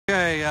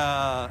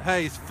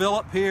Hey, it's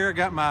Philip here. I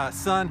got my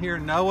son here,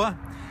 Noah.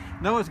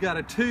 Noah's got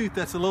a tooth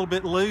that's a little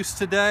bit loose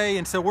today,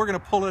 and so we're going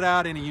to pull it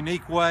out in a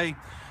unique way.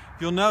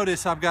 You'll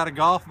notice I've got a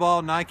golf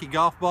ball, Nike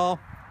golf ball.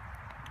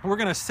 We're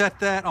going to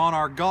set that on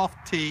our golf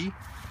tee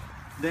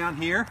down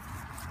here.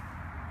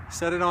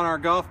 Set it on our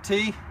golf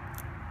tee,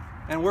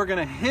 and we're going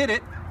to hit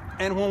it.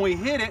 And when we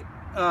hit it,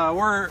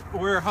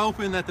 we're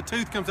hoping that the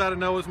tooth comes out of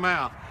Noah's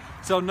mouth.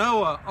 So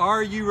Noah,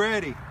 are you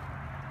ready?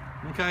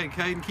 Okay,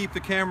 Caden, keep the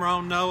camera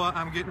on Noah.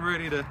 I'm getting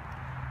ready to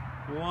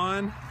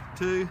 1,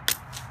 2.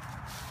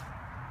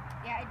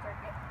 Yeah, I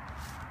jerked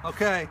it.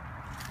 Okay,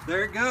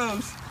 there it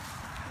goes.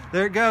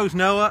 There it goes,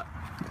 Noah.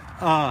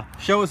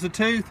 Show us the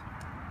tooth.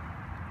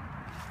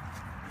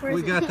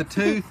 We got the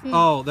tooth.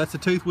 Oh, that's a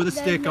tooth with a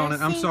stick on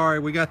it. I'm sorry.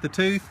 We got the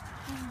tooth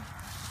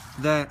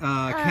that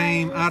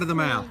came out of the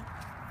mouth.